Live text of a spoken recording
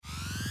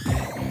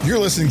You're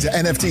listening to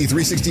NFT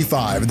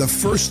 365, the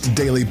first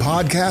daily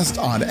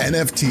podcast on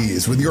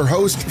NFTs with your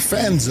host,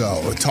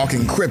 Fanzo,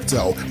 talking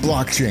crypto,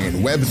 blockchain,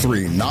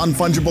 Web3,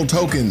 non-fungible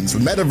tokens,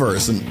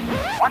 metaverse, and...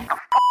 What the is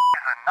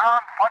a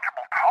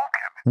non-fungible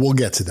token? We'll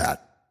get to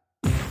that.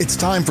 It's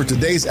time for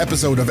today's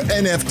episode of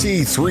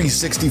NFT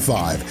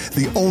 365,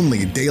 the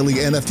only daily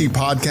NFT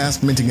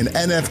podcast minting an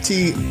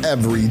NFT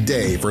every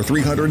day for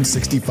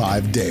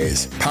 365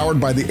 days. Powered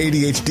by the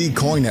ADHD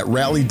coin at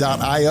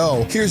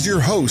rally.io, here's your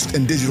host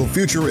and digital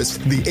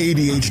futurist, the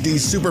ADHD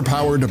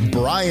superpowered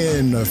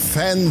Brian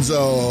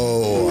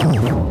Fanzo. This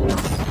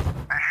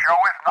show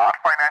is not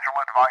financial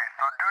advice,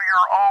 so do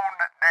your own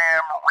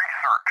damn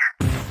research.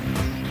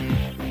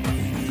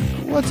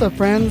 What's up,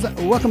 friends?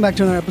 Welcome back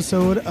to another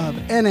episode of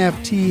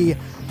NFT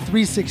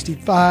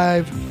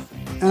 365.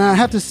 And I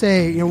have to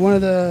say, one of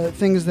the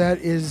things that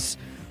is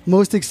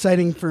most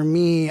exciting for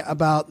me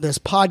about this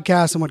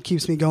podcast and what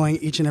keeps me going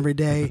each and every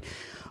day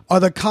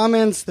are the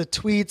comments, the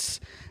tweets,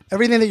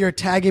 everything that you're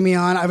tagging me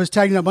on. I was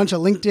tagging a bunch of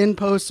LinkedIn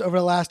posts over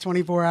the last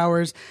 24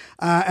 hours.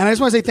 And I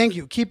just want to say thank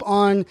you. Keep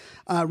on.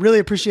 Really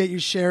appreciate you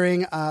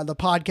sharing the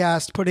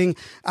podcast, putting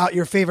out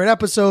your favorite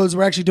episodes.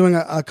 We're actually doing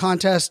a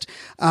contest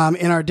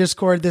in our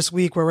Discord this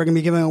week where we're going to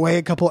be giving away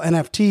a couple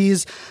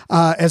NFTs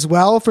as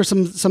well for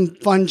some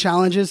fun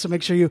challenges. So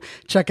make sure you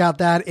check out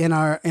that in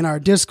our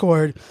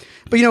Discord.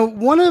 But,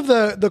 one of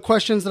the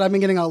questions that I've been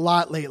getting a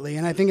lot lately,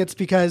 and I think it's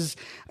because,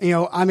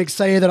 I'm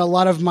excited that a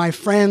lot of my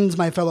friends,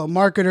 my fellow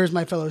marketers,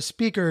 my fellow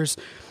speakers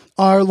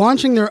are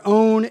launching their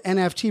own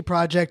NFT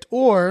project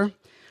or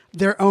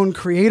their own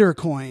creator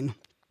coin.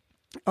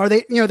 Are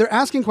they, they're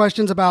asking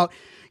questions about,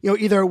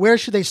 either where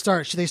should they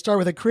start? Should they start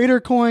with a creator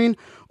coin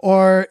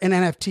or an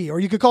NFT? Or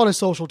you could call it a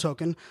social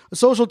token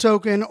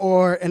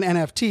or an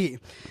NFT. And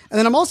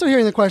then I'm also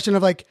hearing the question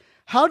of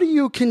how do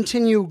you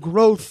continue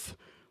growth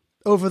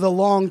over the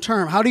long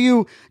term? How do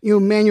you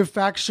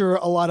manufacture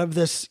a lot of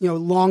this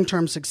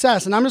long-term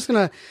success? And I'm just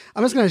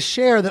gonna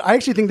share that I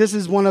actually think this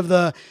is one of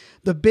the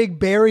big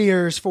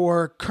barriers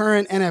for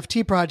current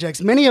NFT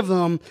projects. Many of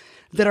them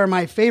that are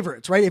my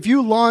favorites, right? If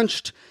you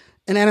launched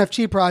an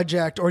NFT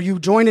project or you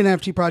joined an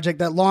NFT project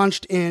that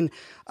launched in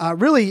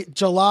really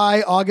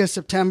July, August,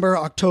 September,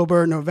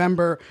 October,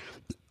 November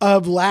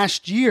of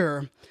last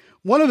year,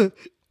 one of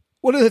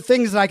the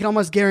things that I can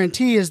almost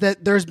guarantee is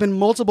that there's been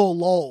multiple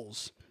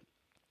lulls.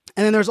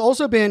 And then there's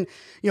also been,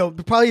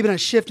 probably been a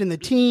shift in the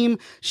team,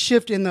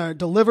 shift in the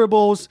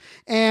deliverables.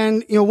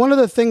 And, one of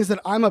the things that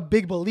I'm a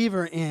big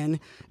believer in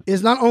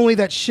is not only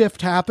that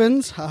shift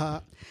happens,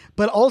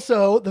 but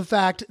also the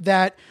fact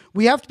that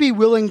we have to be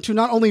willing to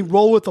not only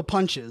roll with the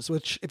punches,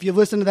 which if you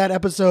listen to that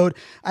episode,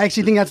 I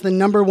actually think that's the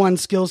number one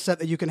skill set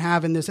that you can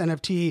have in this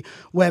NFT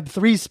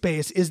Web3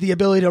 space is the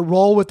ability to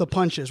roll with the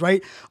punches,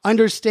 right?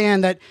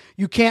 Understand that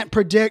you can't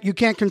predict, you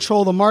can't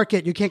control the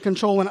market, you can't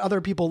control when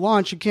other people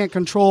launch, you can't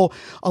control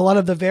a lot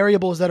of the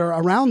variables that are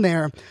around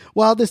there.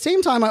 While at the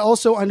same time, I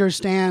also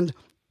understand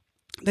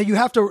that you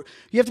have to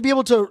be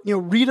able to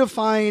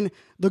redefine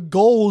the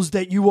goals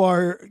that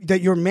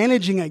you're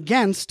managing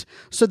against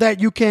so that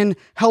you can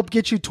help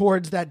get you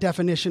towards that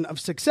definition of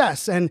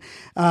success. And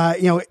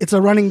it's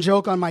a running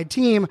joke on my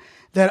team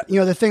that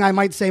the thing I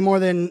might say more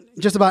than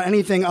just about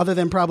anything other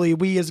than probably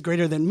we is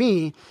greater than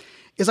me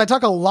is I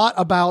talk a lot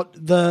about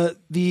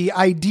the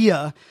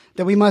idea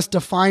that we must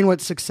define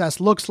what success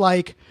looks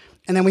like,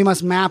 and then we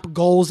must map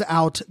goals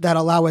out that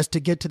allow us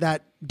to get to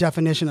that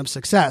definition of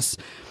success.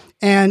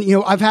 And,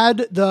 I've had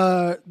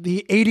the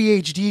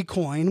ADHD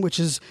coin,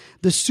 which is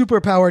the super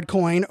powered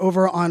coin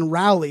over on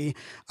Rally.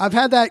 I've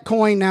had that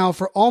coin now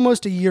for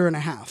almost a year and a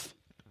half.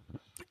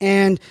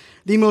 And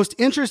the most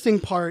interesting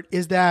part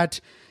is that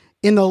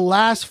in the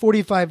last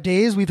 45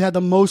 days, we've had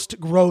the most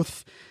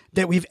growth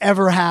that we've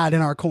ever had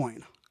in our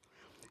coin.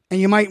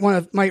 And you might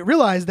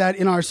realize that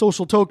in our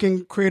social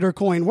token creator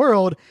coin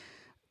world,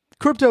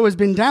 crypto has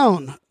been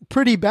down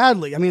pretty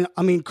badly. I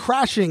mean,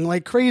 crashing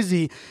like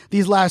crazy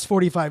these last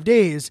 45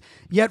 days.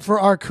 Yet for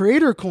our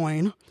creator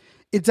coin,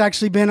 it's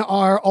actually been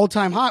our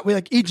all-time high.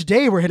 Each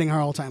day we're hitting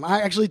our all-time.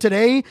 I actually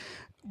today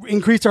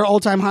increased our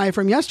all-time high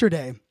from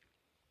yesterday.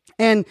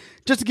 And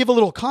just to give a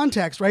little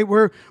context, right?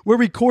 We're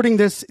recording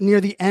this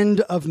near the end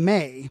of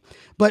May,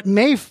 but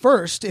May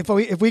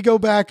 1st, if we go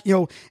back,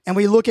 and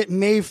we look at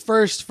May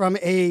 1st from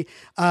a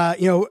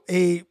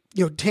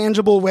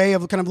tangible way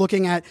of kind of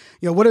looking at,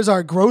 what has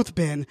our growth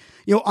been?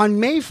 On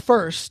May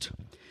 1st,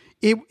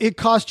 it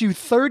cost you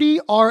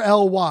 30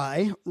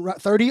 RLY,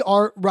 30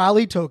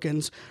 Rally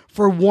tokens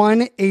for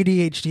one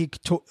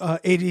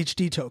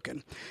ADHD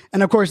token.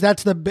 And of course,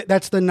 that's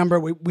the number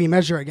we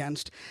measure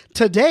against.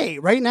 Today,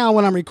 right now,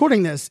 when I'm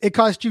recording this, it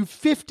cost you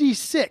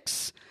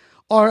 56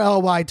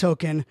 RLY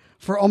token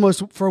for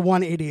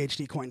one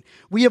ADHD coin.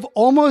 We have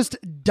almost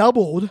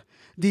doubled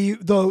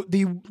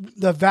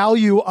the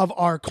value of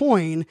our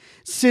coin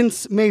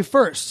since May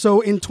 1st.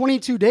 So in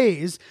 22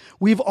 days,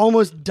 we've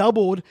almost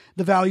doubled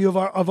the value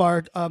of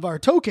our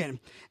token.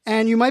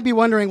 And you might be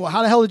wondering, well,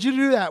 how the hell did you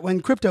do that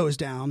when crypto is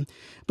down?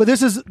 But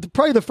this is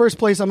probably the first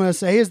place I'm going to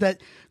say is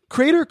that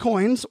creator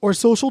coins or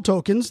social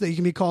tokens, that you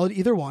can be called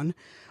either one,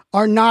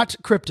 are not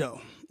crypto,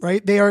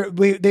 right? They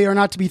are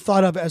not to be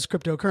thought of as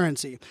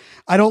cryptocurrency.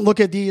 I don't look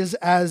at these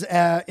as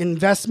an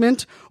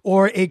investment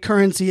or a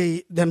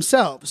currency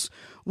themselves.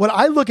 What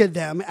I look at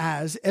them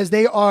as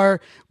they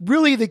are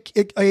really the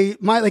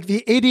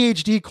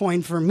ADHD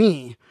coin for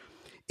me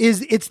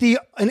is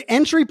an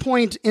entry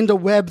point into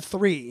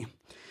Web3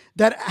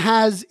 that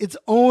has its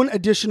own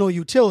additional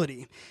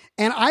utility.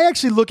 And I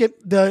actually look at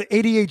the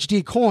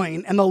ADHD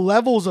coin and the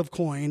levels of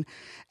coin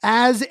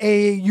as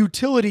a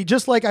utility,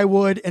 just like I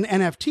would an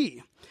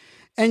NFT.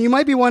 And you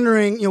might be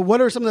wondering,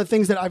 what are some of the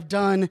things that I've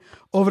done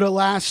over the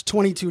last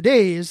 22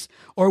 days,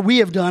 or we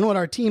have done, what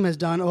our team has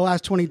done over the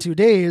last 22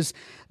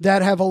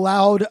 that have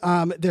allowed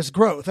this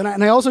growth.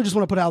 And I also just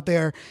want to put out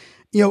there,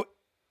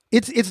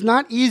 it's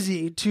not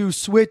easy to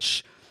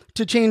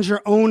change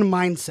your own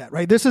mindset,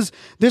 right? This is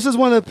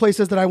one of the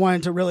places that I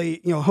wanted to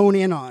really, hone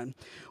in on.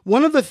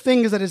 One of the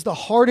things that is the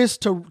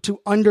hardest to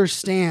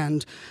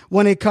understand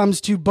when it comes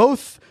to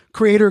both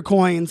creator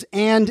coins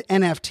and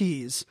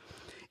NFTs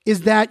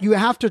is that you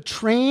have to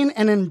train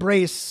and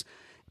embrace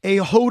a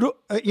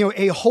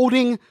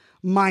holding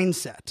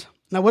mindset.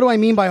 Now, what do I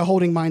mean by a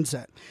holding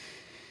mindset?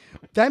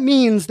 That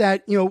means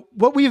that,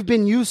 what we've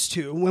been used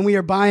to when we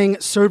are buying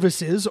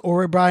services or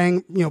we're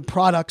buying,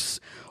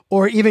 products,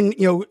 or even,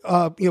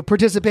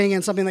 participating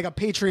in something like a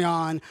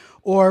Patreon,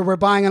 or we're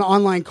buying an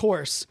online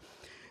course.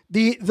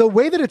 The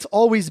way that it's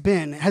always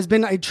been has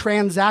been a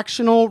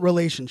transactional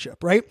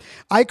relationship, right?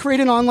 I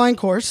create an online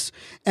course,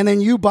 and then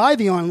you buy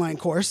the online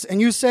course, and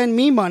you send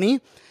me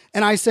money,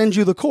 and I send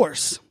you the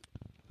course.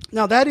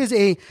 Now, that is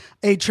a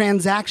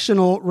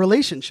transactional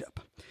relationship.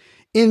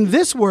 In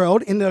this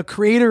world, in the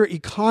creator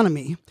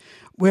economy,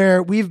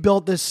 where we've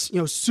built this,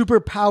 super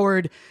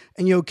powered,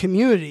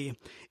 community,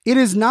 it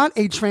is not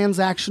a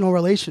transactional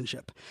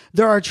relationship.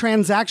 There are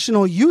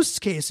transactional use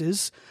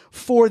cases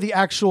for the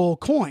actual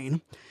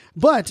coin,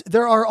 but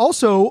there are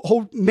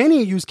also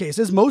many use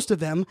cases, most of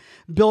them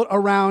built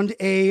around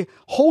a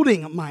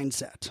holding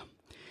mindset.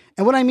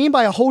 And what I mean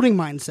by a holding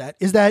mindset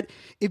is that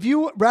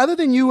rather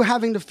than you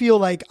having to feel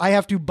like I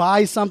have to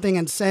buy something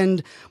and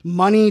send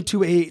money to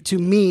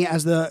me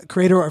as the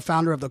creator or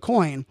founder of the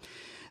coin,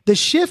 the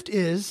shift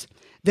is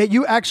that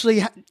you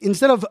actually,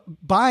 instead of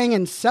buying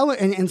and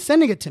selling and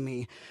sending it to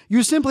me,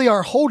 you simply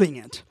are holding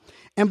it.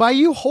 And by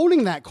you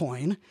holding that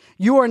coin,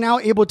 you are now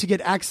able to get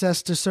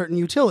access to certain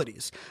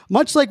utilities.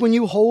 Much like when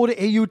you hold an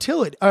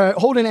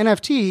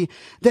NFT,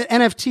 that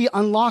NFT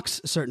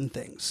unlocks certain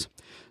things.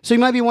 So you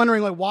might be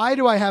wondering, why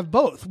do I have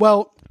both?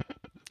 Well,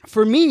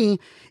 for me,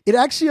 it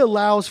actually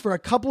allows for a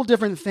couple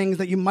different things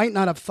that you might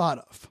not have thought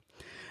of.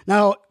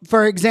 Now,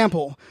 for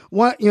example,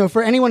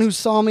 for anyone who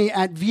saw me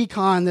at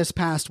VCon this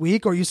past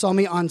week, or you saw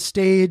me on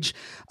stage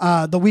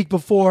the week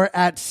before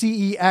at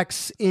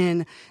CEX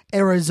in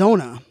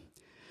Arizona,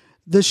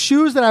 the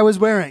shoes that I was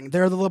wearing,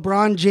 they're the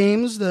LeBron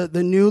James,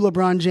 the new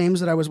LeBron James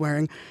that I was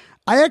wearing.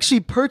 I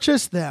actually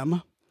purchased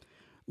them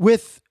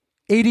with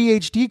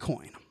ADHD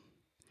coin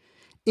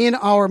in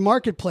our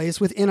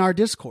marketplace within our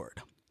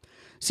Discord.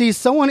 See,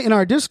 someone in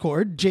our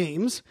Discord,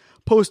 James,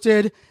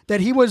 posted that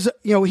he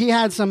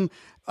had some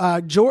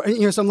some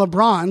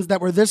LeBrons that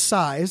were this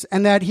size,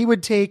 and that he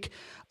would take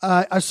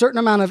a certain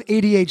amount of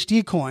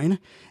ADHD coin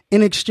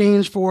in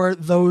exchange for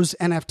those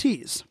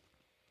NFTs.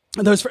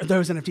 For those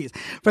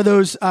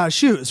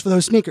shoes, for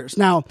those sneakers.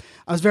 Now,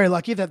 I was very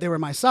lucky that they were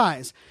my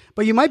size.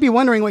 But you might be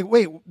wondering,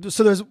 wait,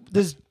 so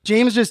does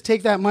James just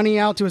take that money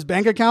out to his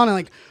bank account?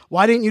 And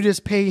why didn't you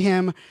just pay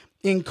him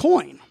in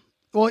coin?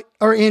 Well,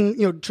 or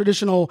in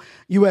traditional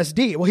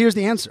USD? Well, here's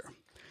the answer.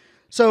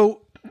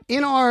 So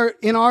in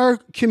our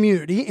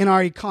community, in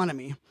our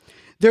economy,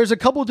 there's a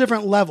couple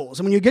different levels.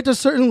 And when you get to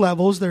certain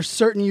levels, there's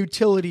certain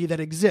utility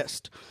that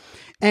exist.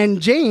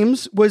 And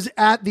James was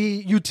at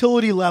the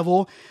utility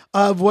level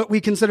of what we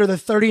consider the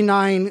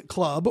 39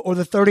 club, or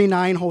the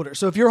 39 holder.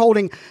 So if you're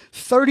holding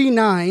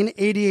 39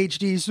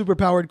 ADHD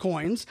superpowered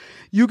coins,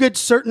 you get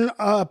certain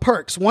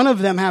perks. One of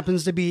them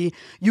happens to be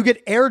you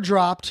get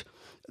airdropped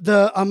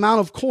the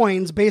amount of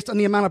coins based on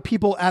the amount of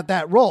people at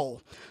that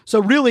role. So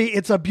really,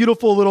 it's a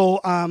beautiful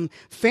little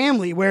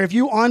family where if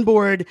you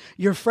onboard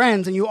your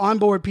friends and you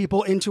onboard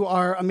people into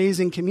our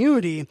amazing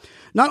community,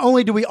 not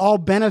only do we all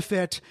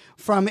benefit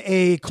from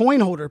a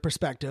coin holder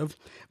perspective,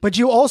 but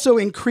you also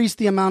increase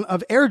the amount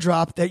of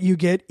airdrop that you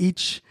get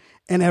each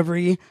and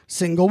every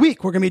single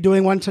week. We're going to be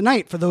doing one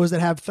tonight for those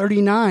that have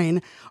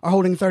 39, are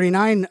holding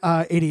 39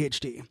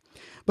 ADHD.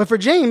 But for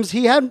James,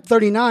 he had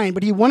 39,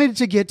 but he wanted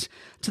to get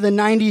to the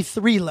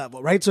 93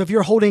 level, right? So if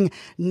you're holding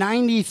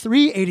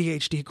 93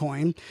 ADHD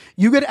coin,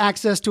 you get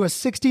access to a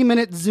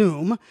 60-minute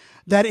Zoom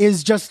that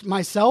is just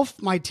myself,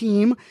 my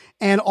team,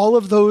 and all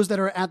of those that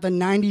are at the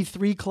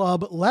 93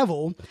 club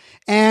level.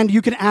 And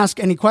you can ask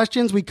any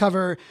questions. We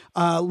cover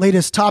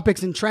latest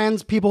topics and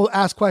trends. People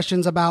ask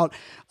questions about,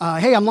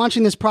 hey, I'm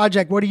launching this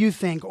project. What do you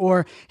think?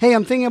 Or, hey,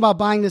 I'm thinking about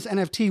buying this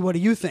NFT. What do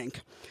you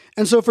think?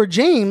 And so for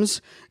James,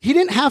 he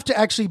didn't have to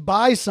actually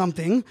buy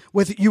something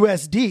with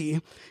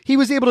USD. He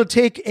was able to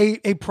take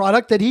a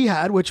product that he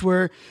had, which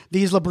were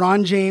these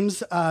LeBron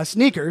James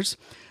sneakers,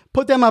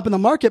 put them up in the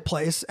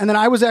marketplace, and then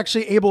I was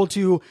actually able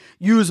to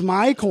use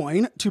my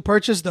coin to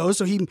purchase those.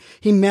 So he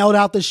mailed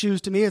out the shoes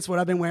to me. It's what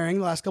I've been wearing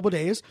the last couple of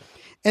days.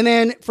 And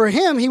then for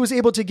him, he was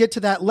able to get to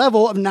that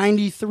level of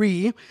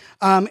 93,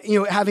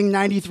 having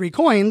 93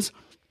 coins,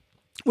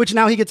 which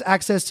now he gets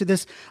access to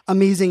this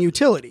amazing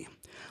utility.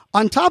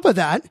 On top of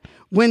that,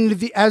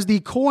 as the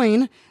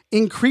coin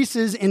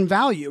increases in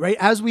value, right?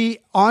 As we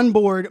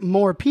onboard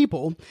more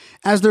people,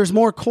 as there's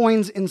more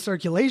coins in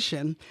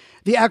circulation,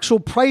 the actual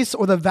price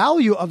or the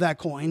value of that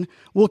coin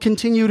will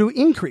continue to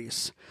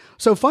increase.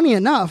 So funny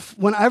enough,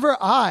 whenever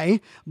I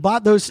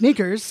bought those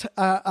sneakers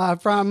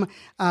from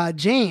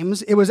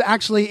James, it was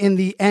actually in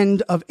the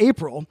end of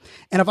April.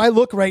 And if I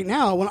look right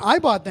now, when I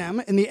bought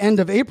them in the end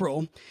of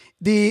April,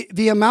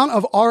 the amount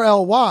of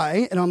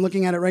RLY, and I'm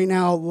looking at it right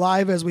now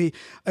live it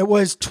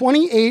was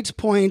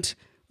 28.3.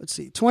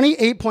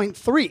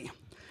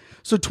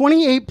 So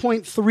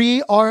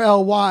 28.3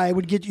 RLY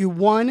would get you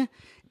one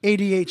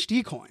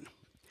ADHD coin.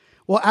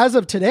 Well, as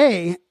of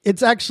today,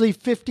 it's actually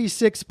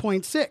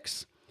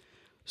 56.6.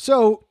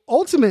 So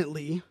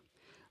ultimately,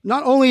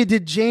 not only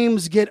did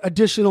James get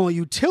additional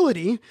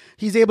utility,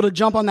 he's able to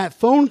jump on that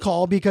phone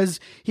call because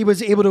he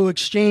was able to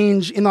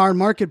exchange in our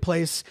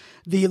marketplace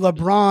the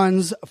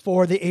LeBrons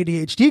for the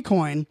ADHD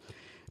coin.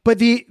 But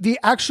the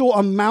actual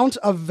amount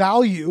of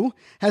value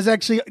has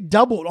actually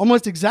doubled,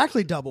 almost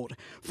exactly doubled,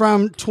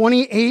 from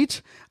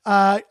 28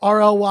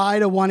 RLY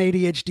to 1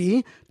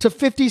 ADHD to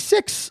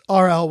 56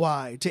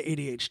 RLY to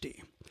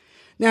ADHD.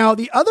 Now,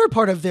 the other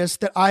part of this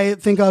that I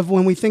think of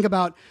when we think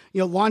about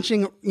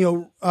launching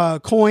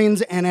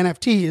coins and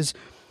NFTs,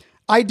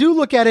 I do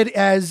look at it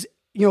as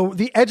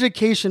the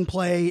education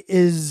play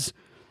is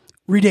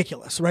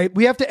ridiculous, right?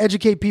 We have to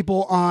educate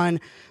people on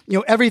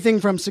everything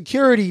from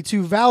security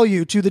to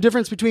value to the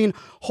difference between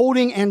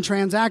holding and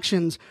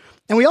transactions.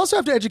 And we also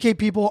have to educate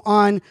people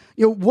on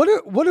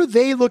what do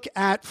they look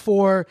at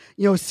for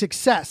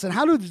success, and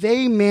how do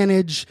they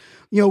manage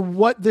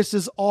what this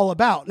is all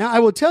about. Now, I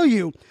will tell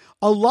you,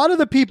 a lot of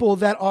the people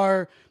that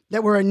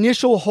were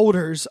initial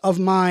holders of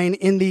mine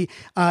in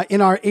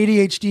our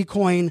ADHD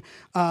coin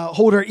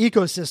holder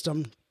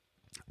ecosystem,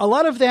 a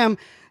lot of them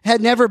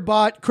had never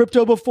bought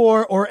crypto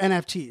before or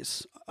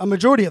NFTs. A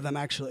majority of them,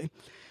 actually.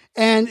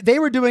 And they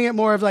were doing it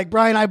more of like,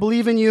 Brian, I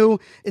believe in you.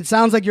 It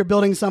sounds like you're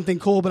building something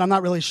cool, but I'm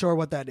not really sure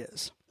what that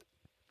is.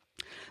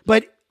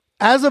 But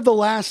as of the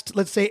last,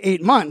 let's say,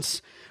 8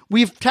 months,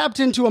 we've tapped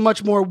into a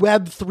much more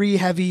Web3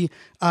 heavy,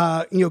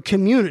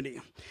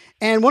 community.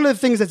 And one of the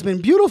things that's been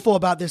beautiful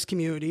about this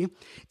community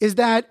is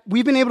that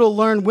we've been able to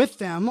learn with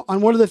them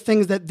on what are the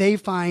things that they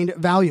find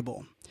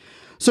valuable.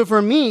 So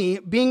for me,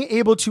 being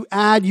able to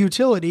add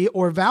utility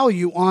or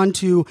value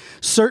onto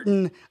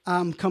certain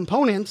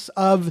components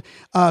of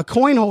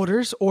coin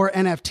holders or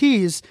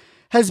NFTs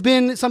has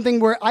been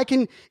something where I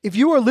can, if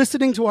you are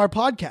listening to our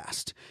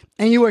podcast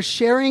and you are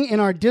sharing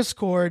in our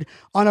Discord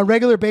on a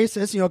regular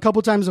basis, a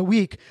couple times a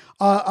week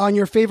on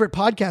your favorite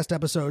podcast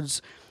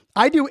episodes,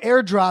 I do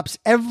airdrops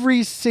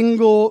every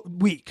single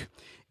week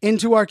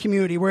into our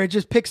community where it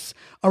just picks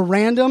a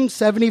random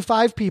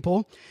 75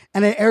 people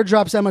and it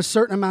airdrops them a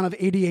certain amount of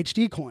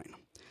ADHD coin.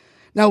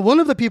 Now, one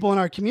of the people in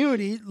our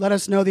community let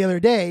us know the other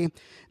day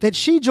that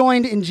she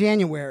joined in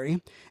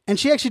January and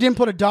she actually didn't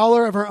put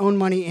 $1 of her own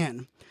money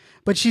in.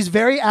 But she's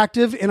very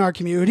active in our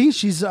community.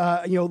 She's,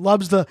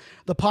 loves the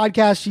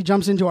podcast. She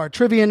jumps into our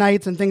trivia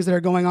nights and things that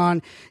are going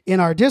on in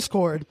our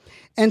Discord.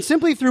 And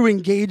simply through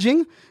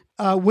engaging,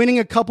 winning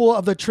a couple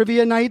of the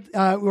trivia night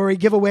where we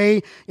give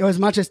away as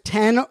much as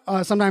 10,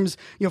 sometimes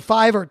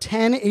 5 or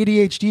 10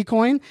 ADHD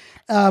coin,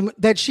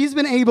 that she's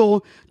been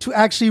able to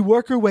actually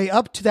work her way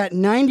up to that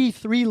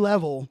 93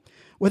 level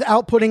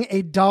without putting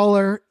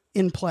 $1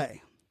 in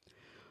play.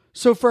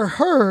 So for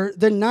her,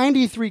 the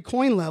 93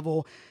 coin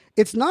level,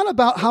 it's not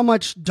about how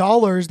much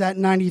dollars that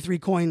 93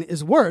 coin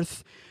is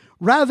worth.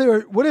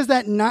 Rather, what is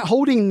that not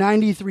holding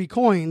 93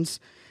 coins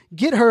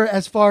get her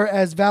as far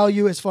as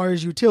value, as far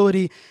as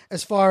utility,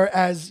 as far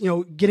as,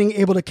 getting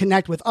able to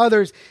connect with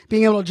others,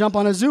 being able to jump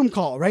on a Zoom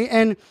call, right?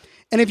 And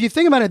if you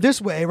think about it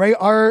this way, right,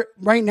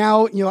 right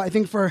now, I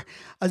think for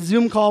a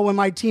Zoom call when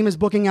my team is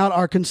booking out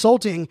our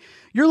consulting,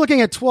 you're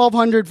looking at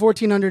 $1,200,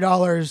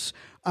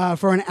 $1,400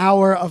 for an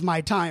hour of my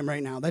time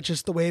right now. That's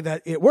just the way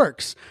that it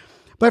works.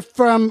 But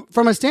from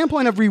a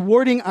standpoint of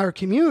rewarding our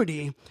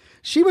community,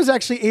 she was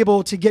actually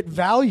able to get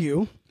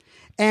value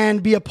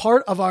and be a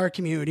part of our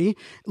community,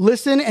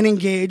 listen and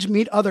engage,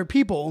 meet other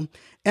people,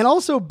 and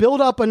also build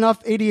up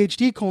enough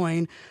ADHD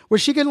coin where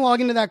she can log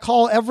into that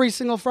call every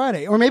single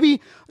Friday. Or maybe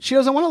she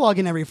doesn't want to log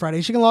in every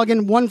Friday. She can log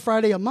in one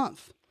Friday a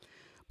month.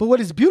 But what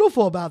is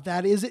beautiful about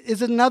that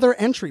is another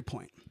entry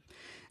point.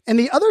 And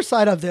the other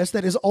side of this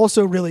that is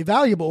also really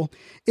valuable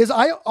is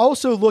I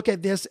also look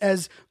at this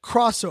as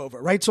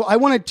crossover, right? So I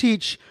want to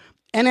teach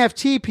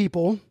NFT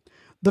people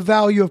the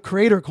value of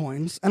creator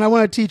coins, and I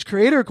want to teach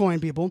creator coin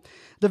people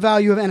the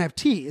value of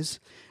NFTs.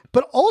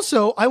 but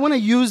also I want to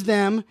use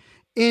them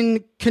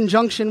in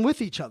conjunction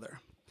with each other.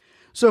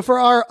 So for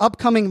our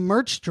upcoming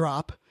merch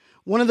drop,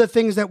 one of the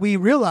things that we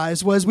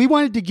realized was we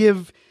wanted to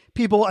give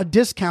people a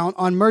discount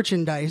on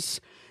merchandise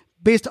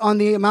based on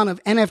the amount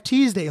of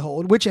NFTs they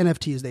hold, which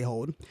NFTs they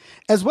hold,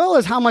 as well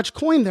as how much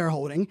coin they're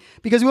holding,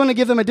 because we want to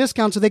give them a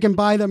discount so they can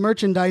buy the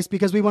merchandise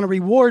because we want to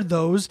reward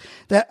those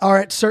that are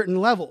at certain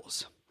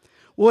levels.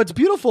 Well, what's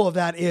beautiful of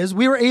that is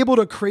we were able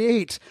to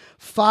create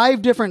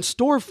 5 different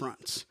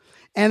storefronts.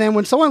 And then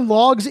when someone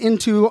logs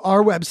into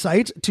our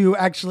website to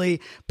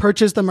actually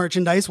purchase the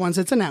merchandise once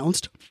it's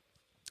announced,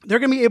 they're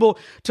going to be able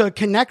to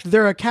connect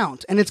their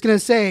account. And it's going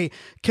to say,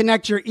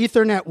 connect your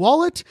Ethernet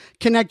wallet,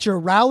 connect your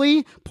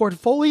Rally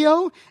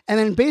portfolio. And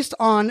then based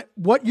on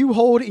what you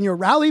hold in your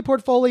Rally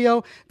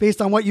portfolio,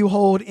 based on what you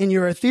hold in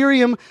your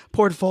Ethereum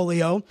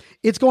portfolio,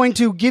 it's going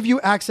to give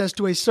you access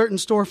to a certain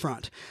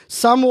storefront.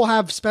 Some will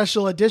have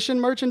special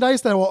edition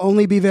merchandise that will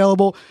only be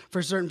available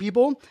for certain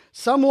people.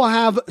 Some will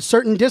have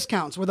certain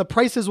discounts where the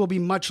prices will be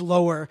much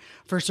lower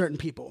for certain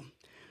people.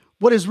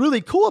 What is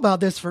really cool about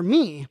this for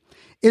me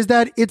is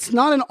that it's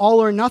not an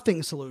all or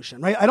nothing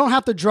solution, right? I don't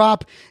have to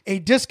drop a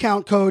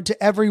discount code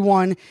to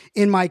everyone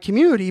in my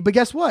community, but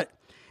guess what?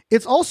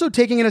 It's also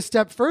taking it a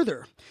step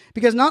further,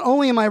 because not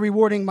only am I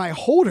rewarding my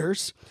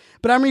holders,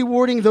 but I'm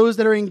rewarding those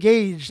that are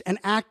engaged and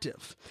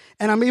active.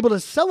 And I'm able to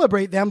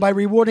celebrate them by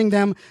rewarding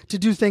them to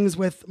do things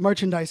with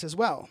merchandise as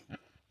well.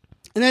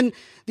 And then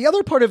the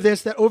other part of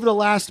this that over the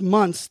last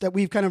months that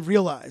we've kind of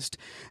realized,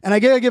 and I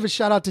gotta give a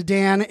shout out to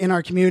Dan in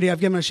our community. I've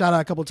given him a shout out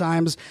a couple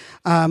times.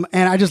 And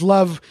I just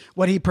love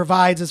what he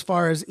provides as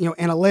far as,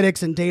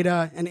 analytics and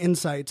data and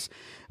insights.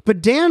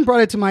 But Dan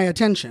brought it to my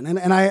attention,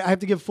 and I have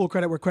to give full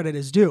credit where credit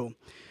is due.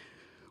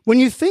 When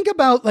you think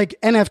about like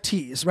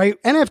NFTs, right?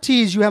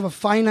 NFTs, you have a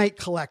finite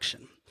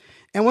collection.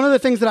 And one of the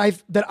things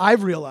that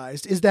I've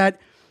realized is that,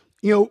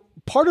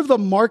 part of the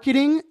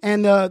marketing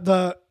and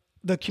the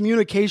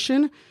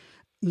communication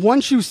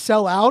once you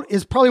sell out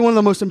is probably one of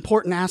the most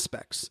important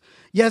aspects.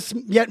 Yes,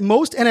 yet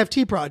most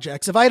NFT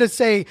projects, if I had to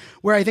say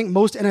where I think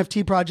most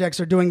NFT projects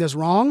are doing this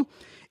wrong,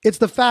 it's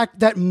the fact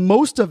that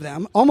most of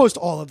them, almost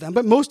all of them,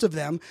 but most of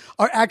them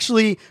are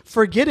actually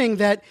forgetting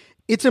that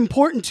it's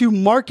important to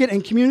market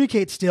and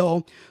communicate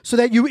still so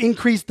that you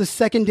increase the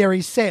secondary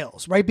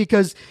sales, right?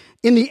 Because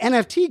in the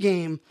NFT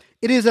game,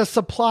 it is a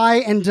supply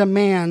and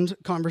demand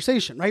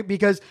conversation, right?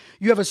 Because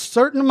you have a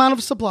certain amount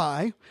of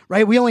supply,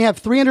 right? We only have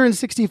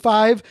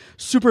 365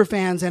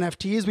 superfans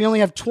NFTs. We only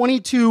have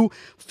 22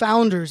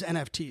 founders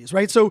NFTs,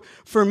 right? So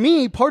for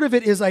me, part of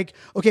it is like,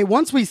 okay,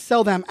 once we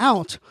sell them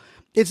out,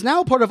 it's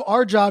now part of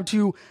our job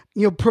to,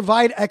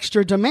 provide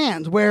extra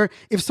demand, where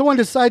if someone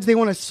decides they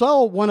want to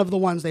sell one of the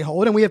ones they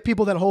hold, and we have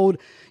people that hold,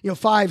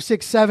 5,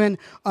 6, 7,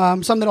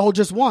 some that hold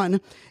just one.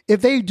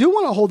 If they do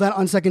want to hold that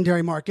on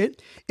secondary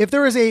market, if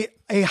there is a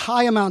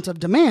high amount of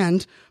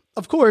demand,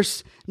 of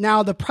course,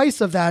 now the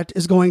price of that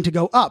is going to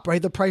go up,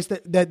 right? The price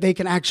that they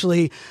can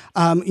actually,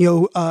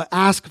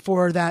 ask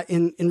for that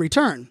in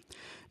return.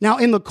 Now,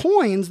 in the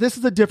coins, this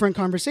is a different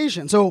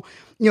conversation. So,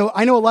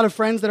 I know a lot of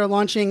friends that are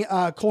launching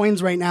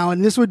coins right now,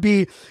 and this would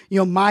be,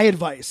 my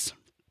advice,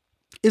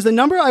 is the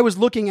number I was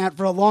looking at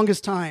for the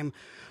longest time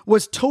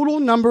was total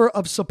number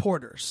of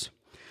supporters.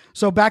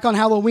 So back on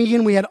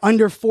Halloween, we had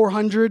under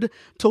 400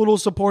 total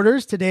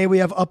supporters. Today, we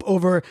have up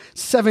over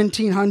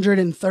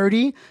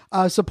 1,730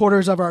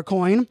 supporters of our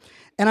coin.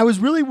 And I was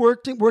really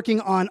working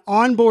on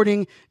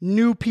onboarding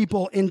new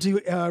people into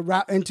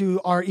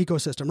our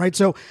ecosystem, right?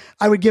 So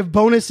I would give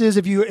bonuses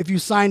if you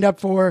signed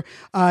up for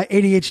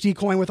ADHD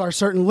coin with our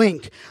certain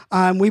link.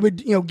 We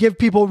would give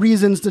people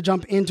reasons to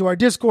jump into our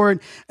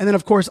Discord, and then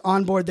of course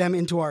onboard them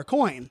into our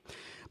coin.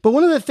 But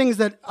one of the things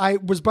that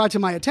was brought to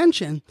my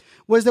attention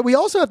was that we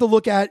also have to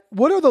look at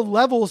what are the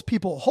levels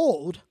people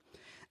hold,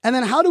 and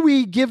then how do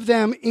we give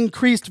them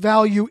increased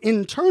value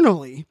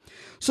internally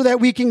so that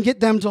we can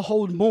get them to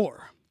hold more.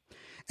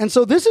 And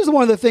so this is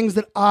one of the things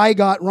that I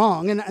got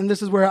wrong, and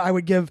this is where I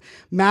would give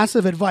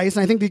massive advice,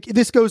 and I think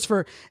this goes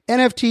for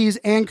NFTs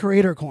and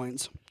creator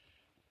coins,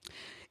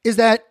 is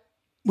that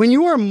when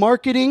you are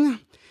marketing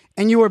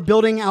and you are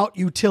building out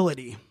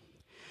utility,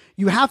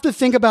 you have to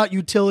think about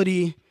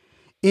utility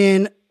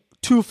in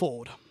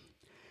twofold.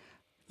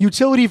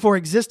 Utility for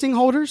existing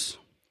holders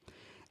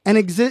and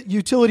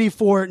utility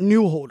for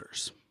new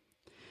holders.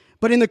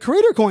 But in the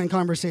creator coin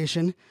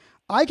conversation,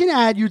 I can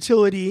add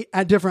utility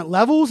at different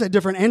levels, at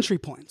different entry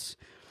points.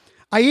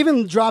 I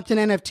even dropped an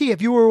NFT.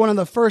 If you were one of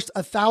the first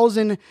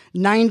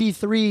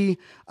 1,093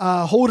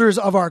 holders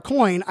of our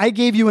coin, I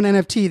gave you an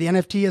NFT. The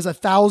NFT is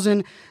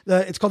 1,000.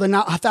 It's called the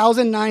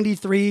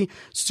 1,093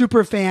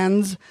 super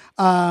fans,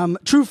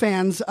 true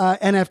fans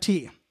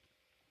NFT.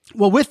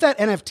 Well, with that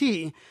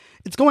NFT,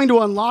 it's going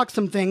to unlock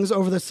some things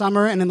over the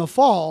summer and in the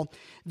fall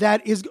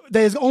that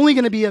is only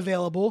going to be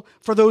available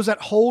for those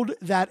that hold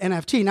that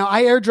NFT. Now,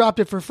 I airdropped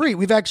it for free.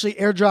 We've actually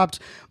airdropped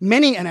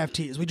many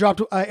NFTs. We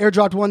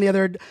airdropped one the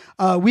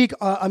other week,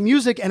 a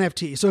music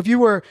NFT. So if you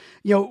were,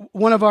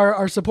 one of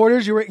our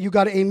supporters, you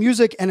got a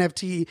music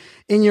NFT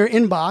in your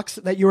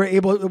inbox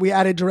that we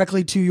added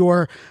directly to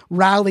your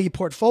Rally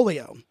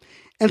portfolio.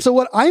 And so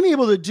what I'm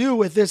able to do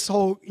with this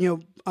whole,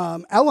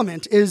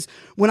 element is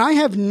when I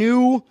have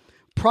new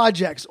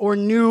projects or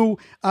new,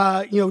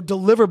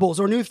 deliverables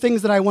or new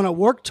things that I want to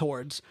work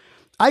towards,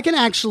 I can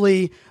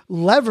actually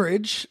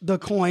leverage the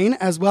coin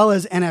as well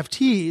as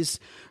NFTs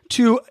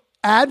to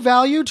add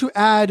value, to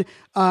add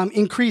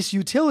increased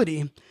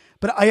utility.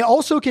 But I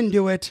also can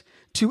do it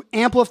to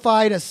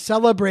amplify, to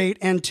celebrate,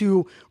 and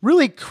to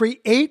really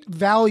create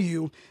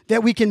value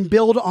that we can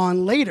build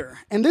on later.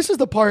 And this is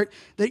the part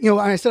that,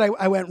 I said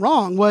I went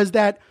wrong, was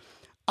that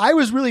I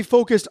was really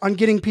focused on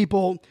getting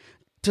people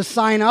to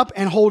sign up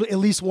and hold at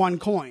least one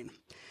coin.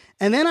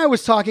 And then I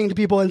was talking to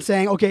people and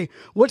saying, okay,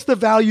 what's the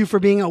value for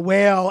being a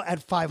whale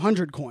at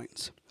 500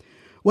 coins?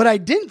 What I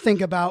didn't think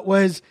about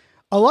was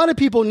a lot of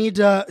people need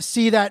to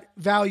see that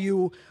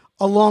value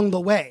along the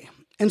way.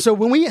 And so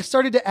when we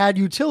started to add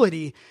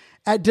utility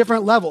at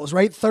different levels,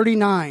 right?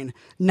 39,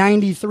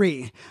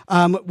 93.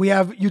 We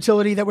have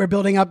utility that we're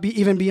building up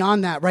even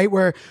beyond that, right?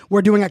 Where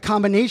we're doing a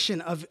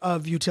combination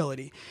of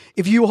utility.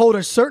 If you hold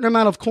a certain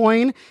amount of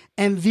coin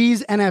and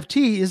these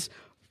NFTs,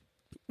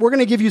 we're going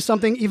to give you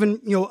something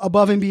even,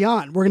 above and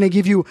beyond. We're going to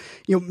give you,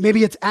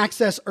 maybe it's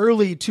access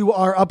early to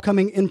our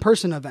upcoming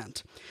in-person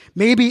event.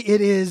 Maybe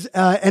it is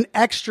an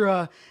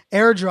extra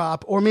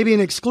airdrop or maybe an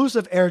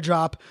exclusive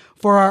airdrop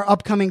for our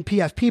upcoming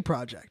PFP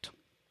project.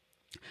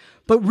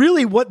 But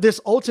really what this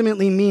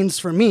ultimately means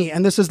for me,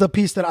 and this is the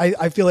piece that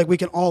I feel like we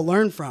can all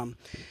learn from,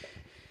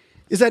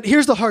 is that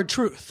here's the hard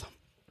truth.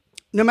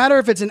 No matter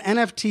if it's an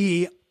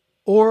NFT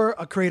or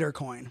a creator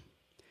coin,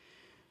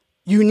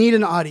 you need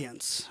an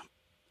audience.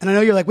 And I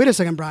know you're like, wait a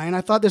second, Brian,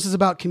 I thought this is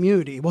about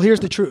community. Well, here's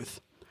the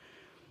truth.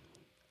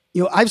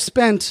 I've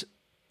spent,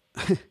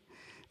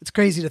 it's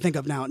crazy to think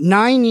of now,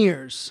 9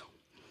 years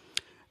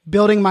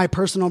building my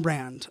personal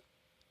brand.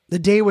 The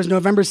day was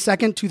November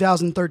 2nd,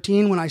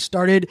 2013, when I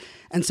started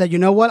and said, you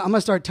know what? I'm going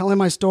to start telling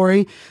my story.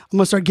 I'm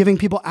going to start giving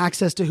people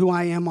access to who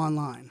I am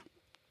online.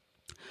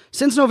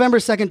 Since November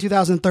 2nd,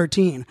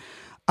 2013,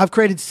 I've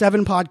created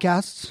 7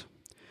 podcasts,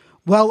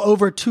 well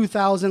over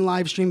 2,000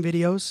 live stream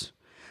videos.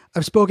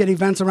 I've spoke at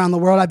events around the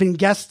world. I've been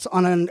guests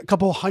on a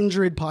couple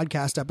hundred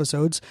podcast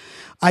episodes.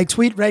 I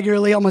tweet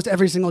regularly almost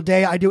every single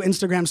day. I do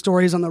Instagram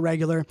stories on the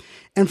regular.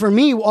 And for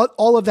me, what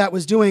all of that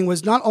was doing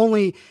was not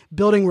only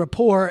building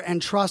rapport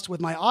and trust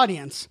with my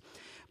audience,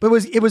 but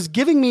it was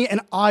giving me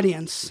an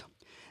audience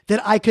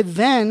that I could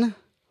then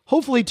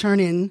hopefully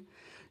turn in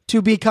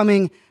to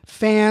becoming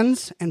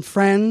fans and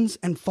friends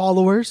and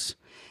followers,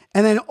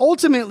 and then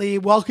ultimately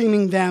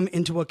welcoming them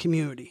into a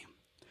community.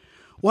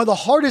 One of the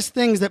hardest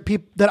things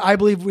that I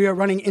believe we are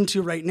running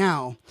into right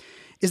now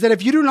is that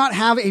if you do not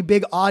have a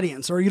big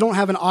audience or you don't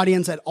have an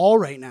audience at all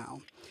right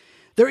now,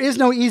 there is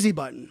no easy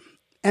button.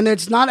 And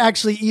it's not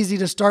actually easy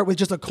to start with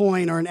just a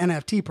coin or an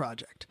NFT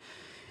project.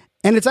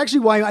 And it's actually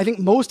why I think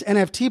most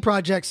NFT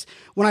projects,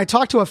 when I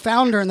talk to a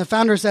founder and the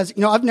founder says,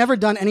 I've never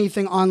done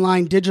anything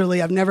online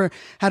digitally, I've never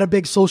had a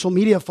big social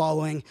media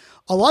following,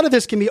 a lot of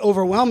this can be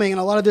overwhelming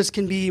and a lot of this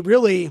can be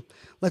really,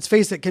 let's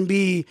face it, can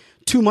be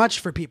too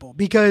much for people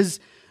because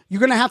you're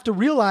going to have to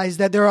realize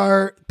that there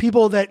are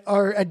people that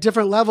are at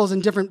different levels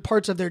and different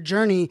parts of their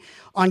journey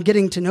on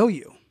getting to know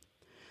you.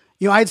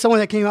 I had someone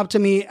that came up to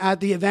me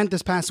at the event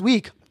this past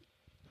week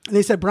and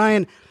they said,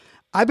 Brian,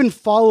 I've been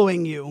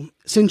following you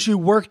since you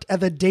worked at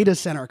the data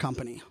center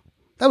company.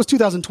 That was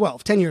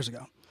 2012, 10 years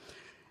ago.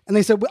 And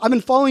they said, I've been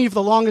following you for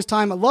the longest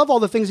time. I love all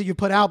the things that you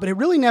put out, but it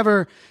really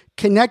never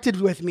connected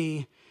with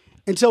me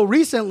until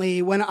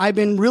recently when I've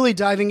been really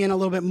diving in a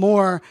little bit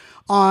more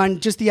on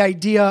just the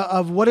idea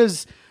of what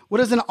does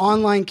an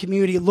online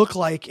community look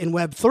like in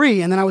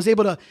Web3? And then I was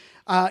able to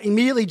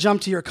immediately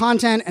jump to your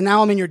content. And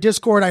now I'm in your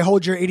Discord. I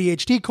hold your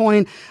ADHD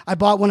coin. I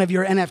bought one of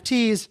your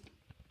NFTs.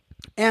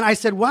 And I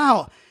said,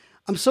 wow,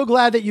 I'm so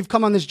glad that you've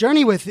come on this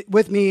journey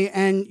with me.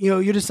 And,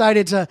 you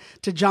decided to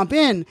jump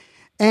in.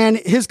 And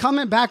his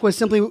comment back was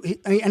simply,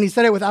 and he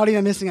said it without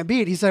even missing a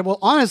beat. He said, well,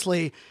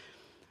 honestly,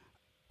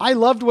 I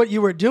loved what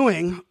you were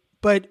doing.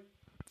 But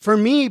for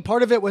me,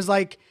 part of it was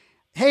like,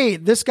 hey,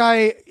 this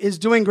guy is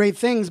doing great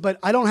things, but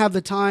I don't have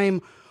the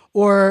time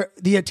or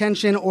the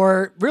attention,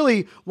 or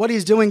really what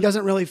he's doing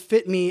doesn't really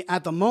fit me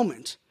at the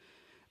moment.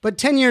 But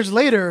 10 years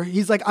later,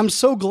 he's like, I'm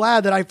so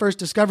glad that I first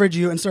discovered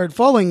you and started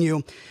following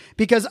you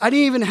because I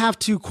didn't even have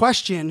to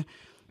question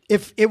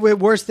if it was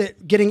worth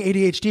it getting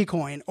ADHD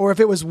coin or if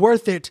it was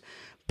worth it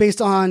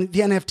based on the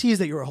NFTs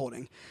that you were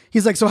holding.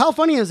 He's like, so how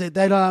funny is it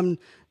that,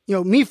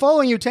 me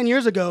following you 10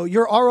 years ago,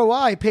 your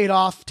ROI paid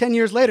off 10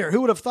 years later?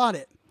 Who would have thought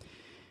it?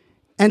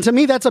 And to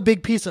me, that's a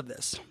big piece of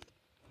this.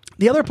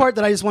 The other part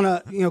that I just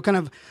want to, kind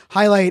of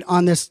highlight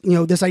on this,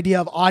 this idea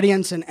of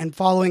audience and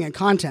following and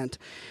content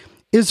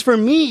is for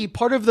me,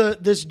 part of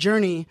this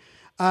journey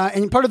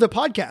and part of the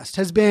podcast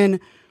has been,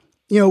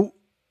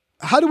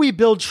 how do we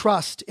build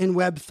trust in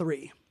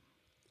Web3?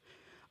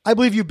 I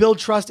believe you build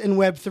trust in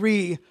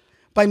Web3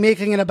 by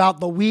making it about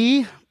the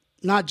we,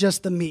 not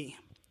just the me.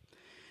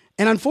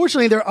 And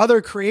unfortunately, there are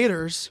other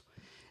creators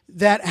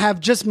that have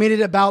just made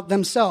it about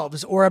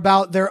themselves or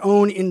about their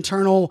own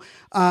internal,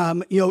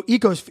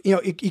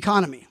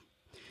 economy.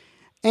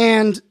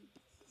 And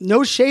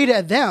no shade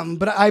at them,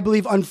 but I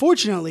believe,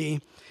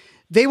 unfortunately,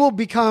 they will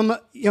become,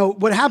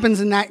 what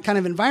happens in that kind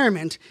of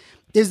environment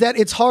is that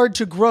it's hard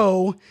to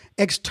grow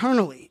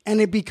externally. And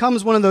it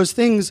becomes one of those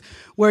things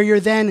where you're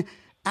then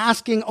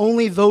asking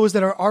only those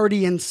that are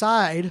already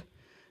inside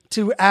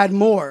to add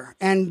more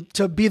and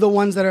to be the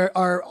ones that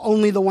are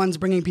only the ones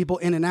bringing people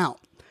in and out.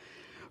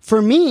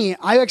 For me,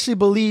 I actually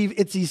believe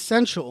it's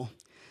essential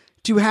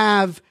to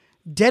have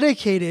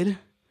dedicated,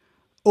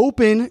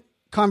 open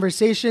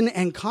conversation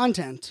and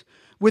content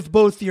with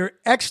both your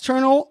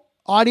external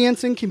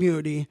audience and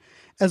community,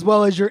 as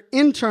well as your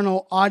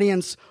internal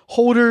audience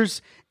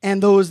holders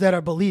and those that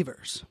are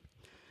believers.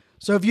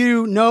 So if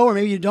you know, or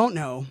maybe you don't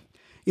know,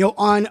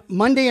 on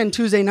Monday and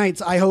Tuesday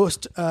nights, I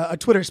host a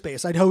Twitter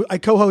space. I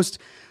co-host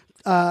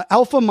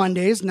Alpha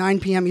Mondays, 9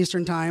 p.m.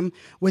 Eastern Time,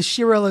 with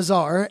Shira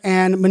Lazar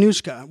and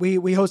Manushka.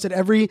 We host it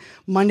every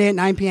Monday at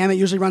 9 p.m. It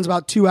usually runs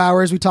about 2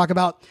 hours. We talk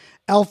about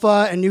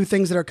Alpha and new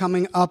things that are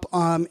coming up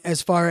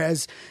as far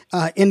as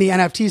in the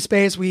NFT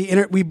space.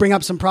 We bring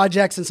up some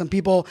projects and some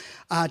people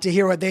to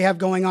hear what they have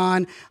going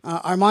on.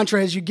 Our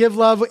mantra is you give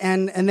love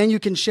and then you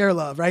can share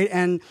love, right?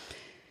 And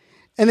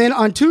then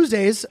on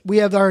Tuesdays, we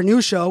have our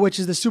new show, which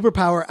is the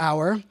Superpower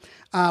Hour,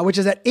 which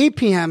is at 8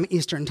 p.m.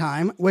 Eastern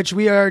Time, which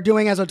we are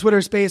doing as a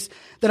Twitter space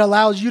that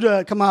allows you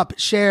to come up,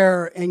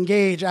 share,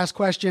 engage, ask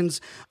questions,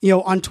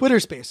 on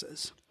Twitter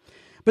spaces.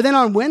 But then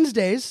on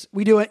Wednesdays,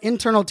 we do an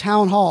internal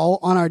town hall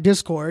on our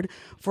Discord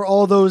for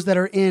all those that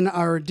are in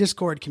our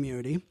Discord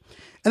community.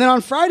 And then on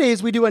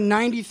Fridays, we do a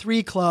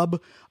 93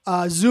 Club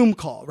Zoom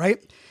call,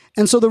 right?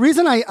 And so the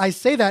reason I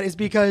say that is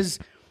because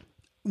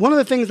one of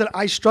the things that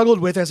I struggled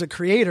with as a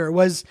creator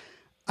was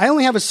I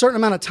only have a certain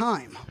amount of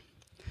time.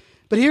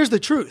 But here's the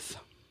truth.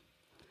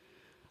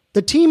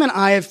 The team and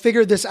I have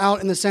figured this out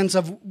in the sense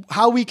of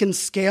how we can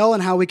scale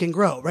and how we can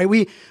grow, right?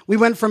 We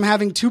went from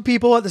having 2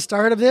 people at the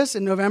start of this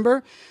in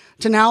November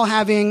to now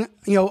having,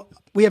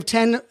 we have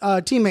 10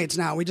 teammates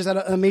now. We just had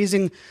an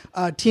amazing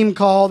team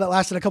call that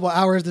lasted a couple of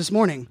hours this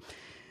morning.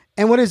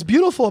 And what is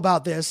beautiful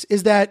about this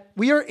is that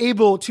we are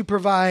able to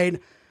provide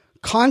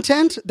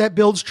content that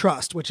builds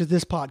trust, which is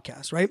this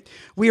podcast, right?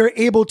 We are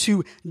able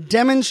to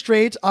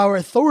demonstrate our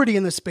authority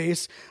in the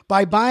space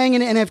by buying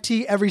an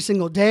NFT every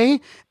single day,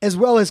 as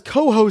well as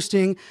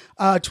co-hosting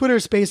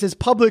Twitter spaces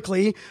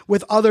publicly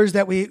with others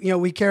that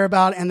we care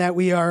about and that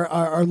we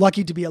are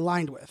lucky to be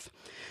aligned with.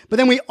 But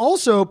then we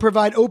also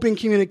provide open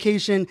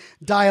communication,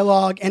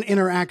 dialogue, and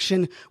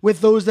interaction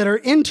with those that are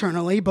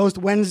internally, both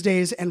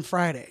Wednesdays and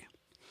Friday.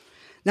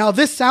 Now, if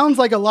this sounds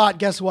like a lot,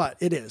 guess what?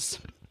 It is.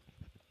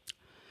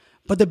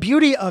 But the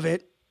beauty of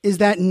it is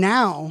that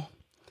now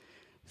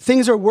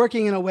things are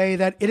working in a way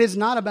that it is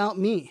not about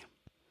me.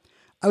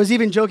 I was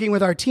even joking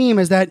with our team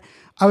is that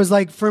I was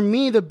like, for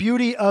me, the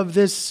beauty of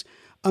this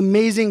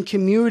amazing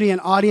community and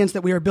audience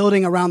that we are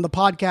building around the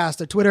podcast,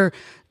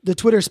 the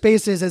Twitter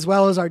spaces, as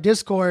well as our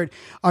Discord,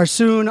 our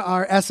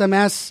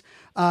SMS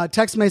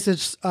text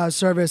message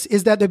service,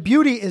 is that the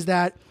beauty is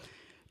that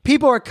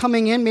people are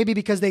coming in maybe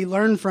because they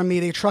learn from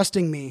me, they're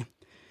trusting me,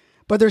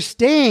 but they're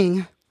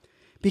staying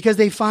because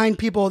they find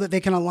people that they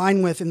can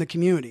align with in the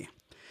community.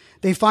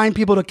 They find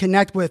people to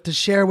connect with, to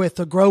share with,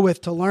 to grow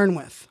with, to learn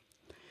with.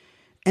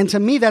 And to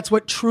me, that's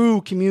what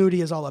true community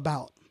is all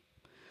about.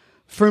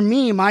 For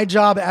me, my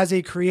job as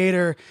a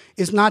creator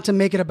is not to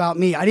make it about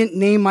me. I didn't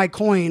name my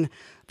coin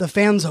the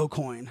Fanzo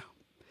coin.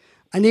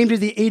 I named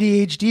it the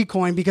ADHD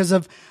coin because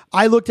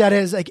I looked at it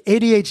as like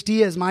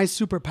ADHD as my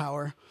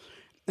superpower.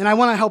 And I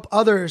want to help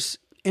others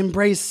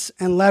embrace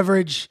and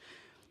leverage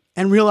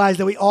and realize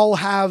that we all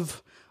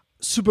have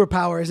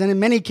superpowers. And in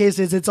many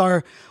cases, it's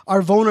our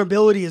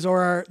vulnerabilities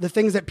or the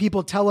things that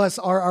people tell us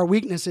are our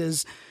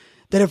weaknesses,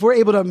 that if we're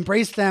able to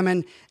embrace them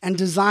and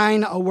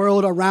design a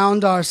world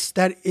around us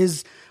that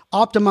is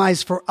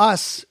optimized for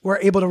us, we're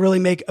able to really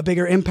make a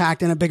bigger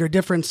impact and a bigger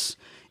difference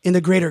in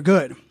the greater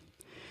good.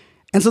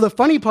 And so the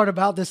funny part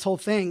about this whole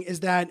thing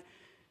is that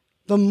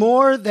the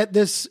more that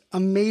this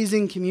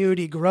amazing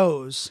community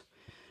grows,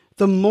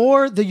 the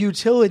more the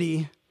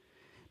utility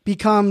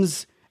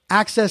becomes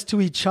access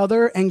to each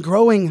other and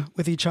growing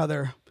with each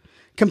other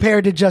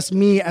compared to just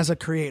me as a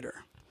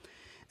creator.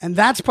 And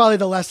that's probably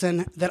the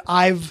lesson that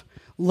I've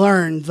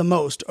learned the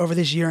most over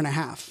this year and a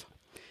half,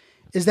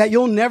 is that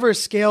you'll never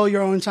scale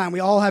your own time.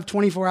 We all have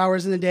 24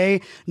 hours in the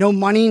day. No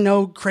money,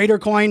 no creator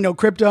coin, no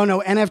crypto,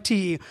 no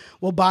NFT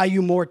will buy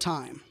you more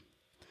time.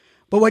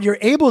 But what you're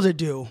able to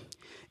do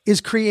is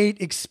create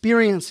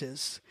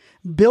experiences,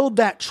 build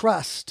that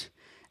trust,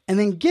 and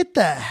then get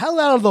the hell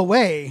out of the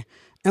way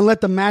and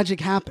let the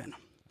magic happen.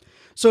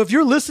 So if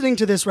you're listening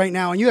to this right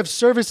now and you have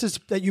services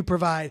that you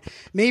provide,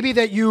 maybe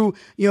that you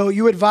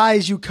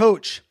advise, you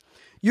coach,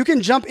 you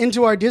can jump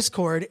into our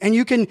Discord and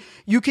you can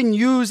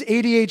use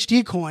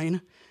ADHD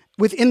coin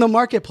within the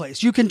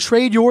marketplace. You can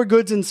trade your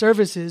goods and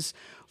services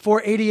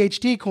for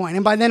ADHD coin.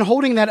 And by then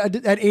holding that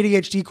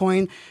ADHD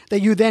coin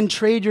that you then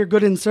trade your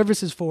goods and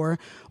services for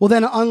will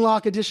then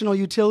unlock additional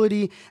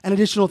utility and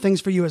additional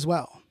things for you as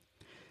well.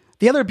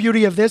 The other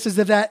beauty of this is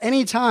that at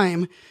any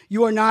time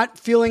you are not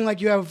feeling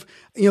like you have,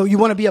 you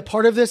want to be a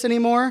part of this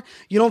anymore.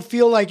 You don't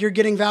feel like you're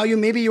getting value.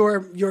 Maybe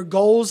your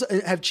goals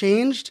have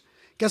changed.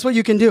 Guess what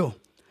you can do?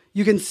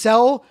 You can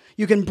sell,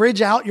 you can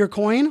bridge out your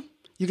coin.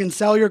 You can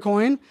sell your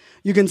coin.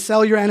 You can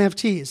sell your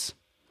NFTs.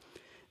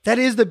 That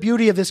is the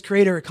beauty of this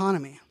creator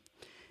economy.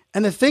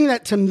 And the thing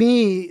that to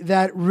me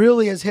that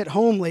really has hit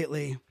home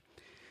lately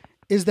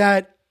is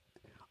that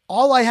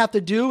all I have to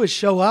do is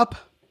show up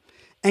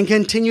and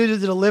continue to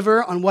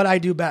deliver on what I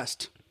do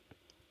best.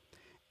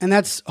 And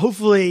that's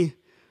hopefully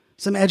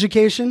some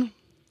education,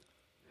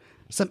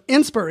 some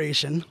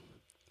inspiration,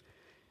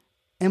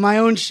 and my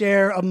own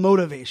share of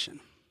motivation.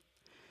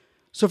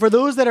 So for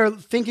those that are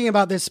thinking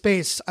about this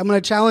space, I'm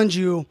going to challenge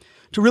you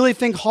to really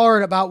think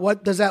hard about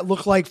what does that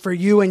look like for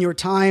you and your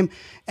time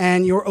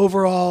and your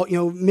overall,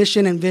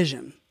 mission and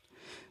vision.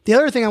 The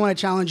other thing I want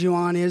to challenge you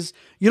on is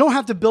you don't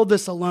have to build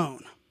this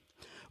alone.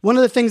 One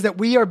of the things that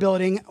we are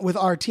building with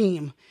our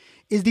team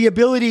is the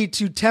ability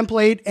to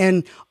template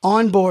and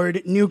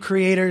onboard new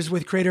creators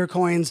with creator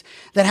coins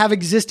that have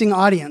existing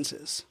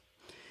audiences.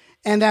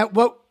 And that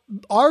what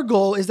our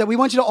goal is that we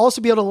want you to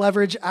also be able to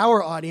leverage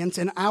our audience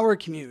and our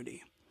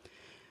community.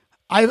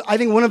 I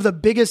think one of the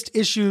biggest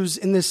issues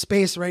in this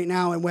space right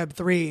now in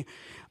Web3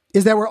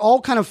 is that we're all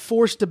kind of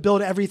forced to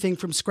build everything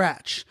from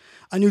scratch.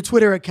 A new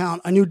Twitter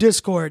account, a new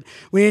Discord.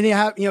 We need to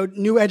have,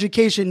 new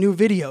education, new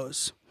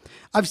videos.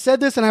 I've said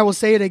this and I will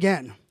say it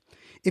again.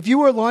 If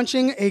you are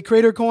launching a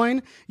creator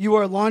coin, you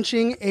are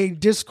launching a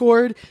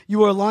Discord,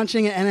 you are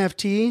launching an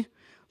NFT,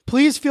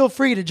 please feel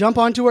free to jump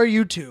onto our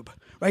YouTube,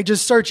 right?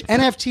 Just search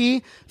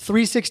NFT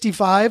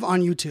 365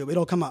 on YouTube.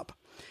 It'll come up.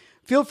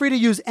 Feel free to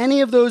use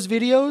any of those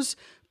videos.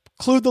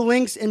 Include the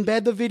links,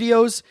 embed the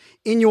videos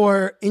in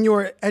your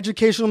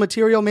educational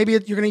material. Maybe you're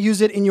going to use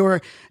it in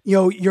your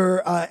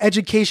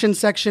education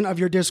section of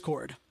your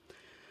Discord.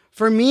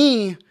 For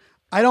me,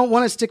 I don't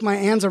want to stick my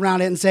hands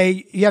around it and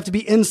say you have to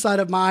be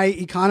inside of my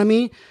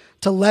economy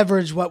to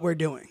leverage what we're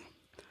doing.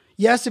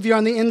 Yes, if you're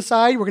on the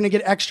inside, we're going to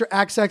get extra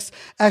access,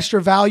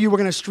 extra value. We're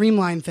going to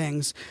streamline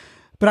things.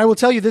 But I will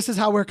tell you, this is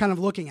how we're kind of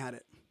looking at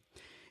it.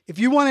 If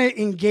you want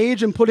to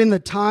engage and put in the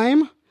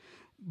time,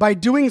 by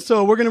doing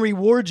so, we're going to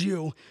reward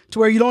you to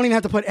where you don't even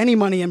have to put any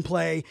money in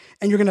play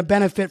and you're going to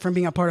benefit from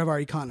being a part of our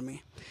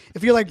economy.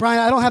 If you're like, Brian,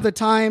 I don't have the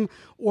time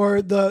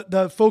or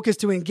the focus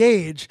to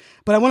engage,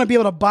 but I want to be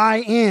able to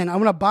buy in. I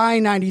want to buy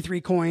 93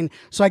 coin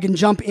so I can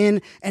jump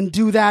in and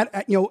do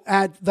that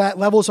at that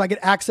level so I get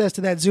access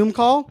to that Zoom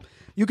call.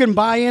 You can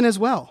buy in as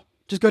well.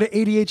 Just go to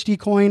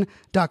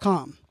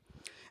adhdcoin.com.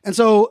 And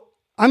so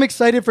I'm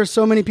excited for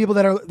so many people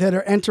that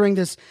are entering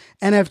this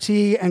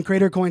NFT and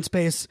creator coin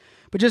space.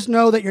 But just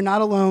know that you're not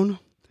alone.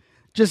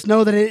 Just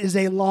know that it is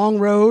a long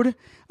road.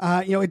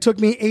 It took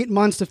me 8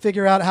 months to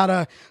figure out how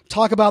to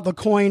talk about the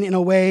coin in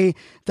a way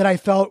that I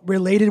felt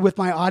related with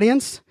my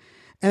audience.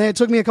 And then it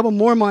took me a couple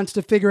more months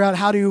to figure out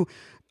how to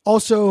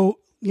also,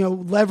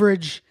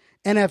 leverage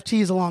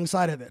NFTs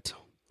alongside of it.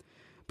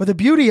 But the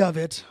beauty of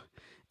it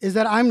is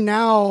that I'm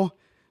now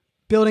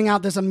building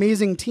out this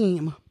amazing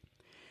team.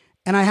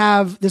 And I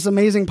have this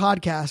amazing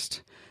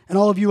podcast and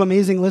all of you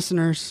amazing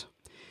listeners.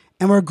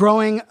 And we're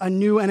growing a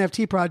new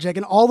NFT project,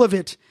 and all of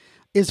it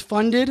is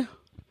funded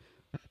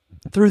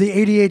through the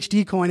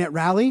ADHD coin at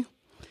Rally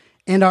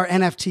and our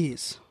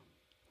NFTs.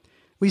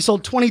 We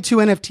sold 22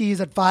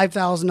 NFTs at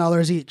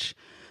 $5,000 each.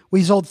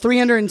 We sold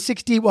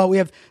we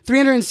have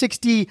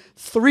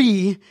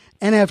 363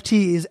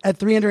 NFTs at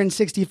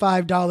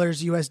 $365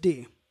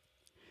 USD.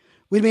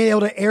 We've been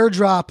able to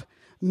airdrop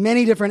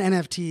many different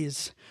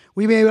NFTs.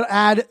 We've been able to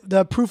add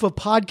the proof of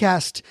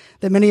podcast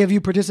that many of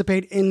you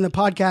participate in the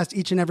podcast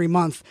each and every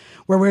month,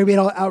 where we're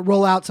able to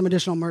roll out some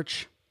additional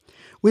merch.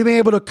 We've been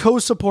able to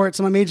co-support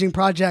some amazing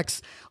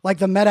projects like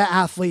the Meta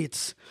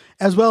Athletes,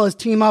 as well as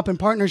team up in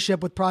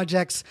partnership with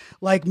projects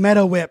like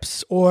Meta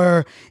Whips,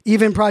 or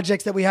even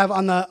projects that we have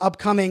on the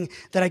upcoming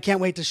that I can't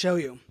wait to show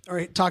you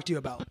or talk to you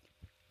about.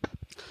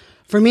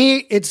 For me,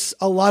 it's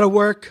a lot of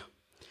work.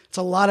 It's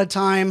a lot of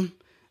time.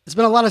 It's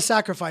been a lot of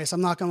sacrifice,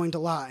 I'm not going to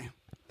lie.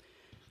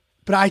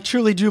 But I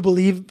truly do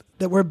believe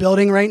that we're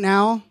building right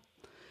now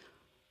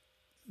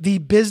the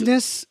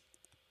business,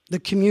 the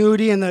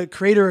community, and the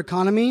creator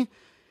economy,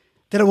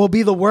 that it will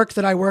be the work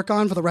that I work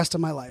on for the rest of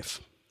my life.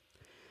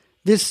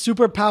 This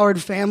superpowered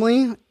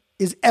family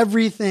is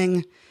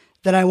everything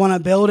that I want to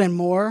build and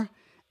more.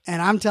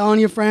 And I'm telling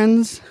you,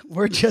 friends,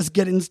 we're just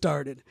getting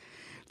started.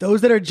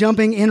 Those that are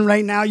jumping in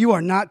right now, you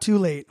are not too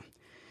late,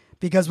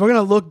 because we're going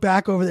to look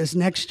back over this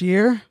next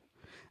year,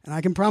 and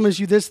I can promise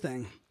you this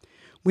thing.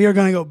 We are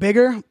going to go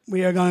bigger.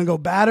 We are going to go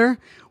badder.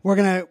 We're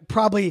going to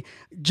probably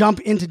jump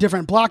into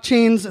different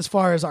blockchains as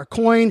far as our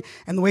coin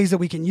and the ways that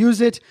we can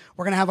use it.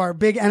 We're going to have our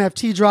big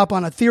NFT drop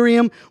on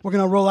Ethereum. We're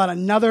going to roll out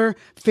another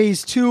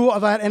phase 2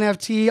 of that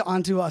NFT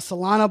onto a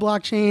Solana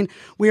blockchain.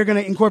 We are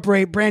going to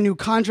incorporate brand new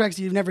contracts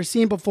you've never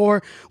seen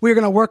before. We are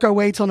going to work our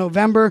way till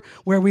November,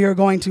 where we are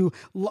going to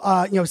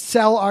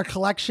sell our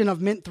collection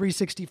of Mint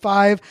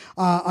 365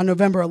 on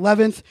November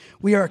 11th.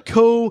 We are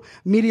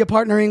co-media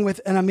partnering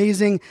with an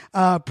amazing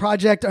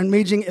project, an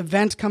amazing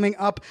event coming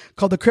up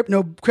called the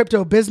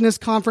Crypto Business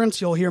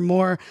Conference. You'll hear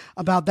more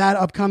about that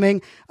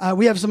upcoming.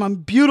 We have some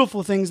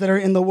beautiful things that are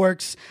in the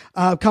works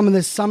coming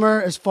this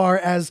summer as far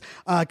as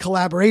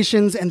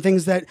collaborations and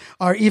things that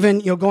are even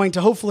going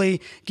to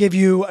hopefully give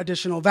you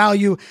additional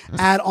value,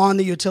 add on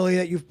the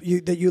utility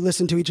that you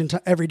listen to each and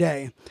every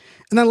day.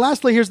 And then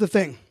lastly, here's the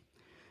thing.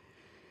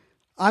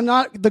 I'm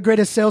not the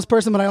greatest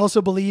salesperson, but I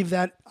also believe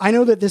that I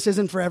know that this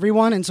isn't for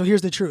everyone. And so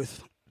here's the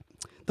truth.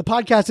 The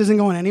podcast isn't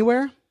going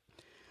anywhere.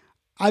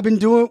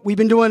 We've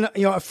been doing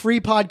a free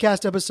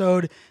podcast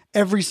episode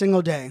every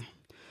single day.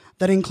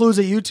 That includes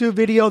a YouTube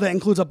video, that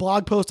includes a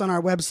blog post on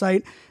our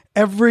website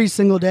every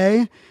single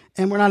day.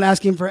 And we're not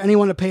asking for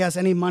anyone to pay us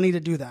any money to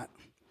do that.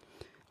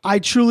 I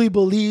truly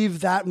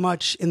believe that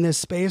much in this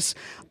space.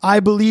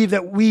 I believe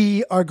that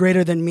we are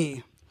greater than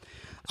me.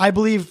 I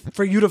believe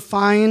for you to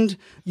find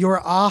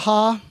your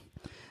aha,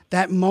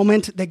 that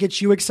moment that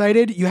gets you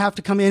excited, you have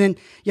to come in and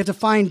you have to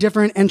find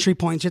different entry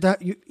points. You have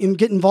to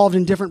get involved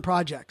in different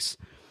projects.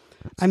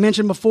 I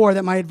mentioned before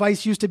that my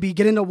advice used to be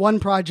get into one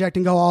project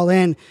and go all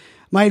in.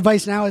 My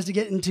advice now is to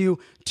get into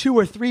 2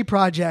 or 3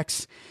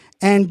 projects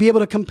and be able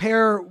to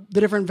compare the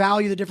different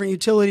value, the different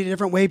utility, the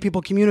different way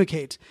people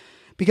communicate.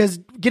 Because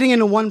getting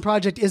into one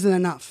project isn't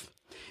enough.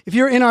 If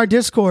you're in our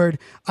Discord,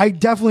 I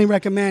definitely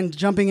recommend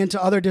jumping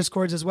into other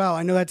Discords as well.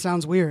 I know that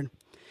sounds weird.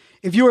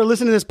 If you are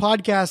listening to this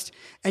podcast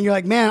and you're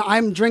like, man,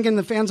 I'm drinking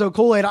the Fanzo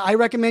Kool-Aid, I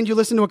recommend you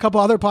listen to a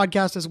couple other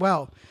podcasts as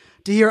well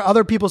to hear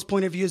other people's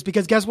point of views.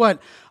 Because guess what?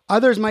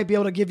 Others might be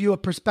able to give you a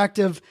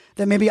perspective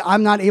that maybe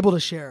I'm not able to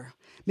share.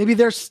 Maybe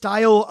their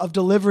style of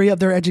delivery of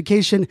their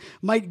education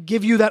might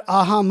give you that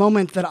aha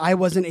moment that I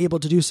wasn't able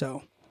to do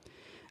so.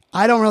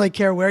 I don't really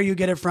care where you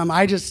get it from.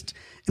 I just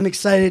am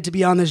excited to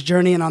be on this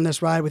journey and on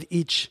this ride with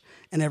each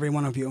and every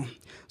one of you.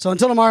 So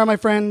until tomorrow, my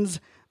friends,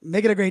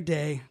 make it a great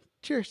day.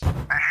 Cheers. This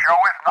show